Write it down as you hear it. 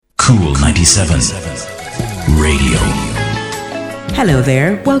Cool 97 Radio. Hello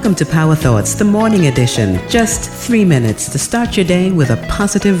there. Welcome to Power Thoughts, the morning edition. Just 3 minutes to start your day with a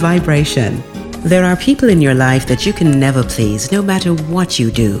positive vibration. There are people in your life that you can never please, no matter what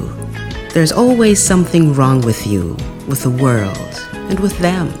you do. There's always something wrong with you, with the world, and with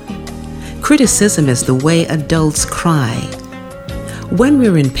them. Criticism is the way adults cry. When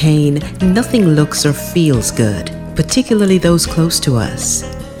we're in pain, nothing looks or feels good, particularly those close to us.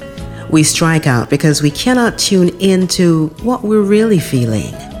 We strike out because we cannot tune into what we're really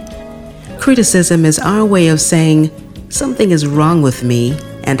feeling. Criticism is our way of saying, something is wrong with me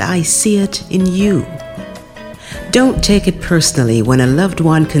and I see it in you. Don't take it personally when a loved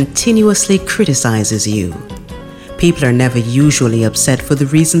one continuously criticizes you. People are never usually upset for the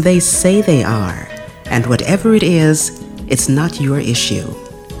reason they say they are, and whatever it is, it's not your issue.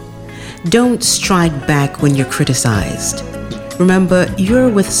 Don't strike back when you're criticized. Remember, you're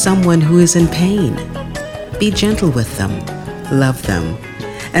with someone who is in pain. Be gentle with them, love them,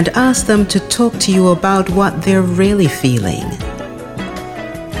 and ask them to talk to you about what they're really feeling.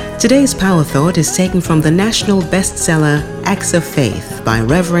 Today's Power Thought is taken from the national bestseller Acts of Faith by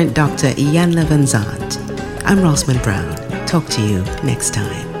Reverend Dr. Iyanla Vanzant. I'm Rosamond Brown. Talk to you next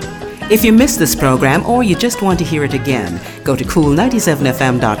time. If you missed this program or you just want to hear it again, go to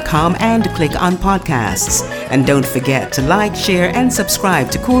cool97fm.com and click on podcasts. And don't forget to like, share, and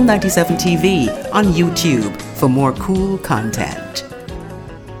subscribe to Cool 97 TV on YouTube for more cool content.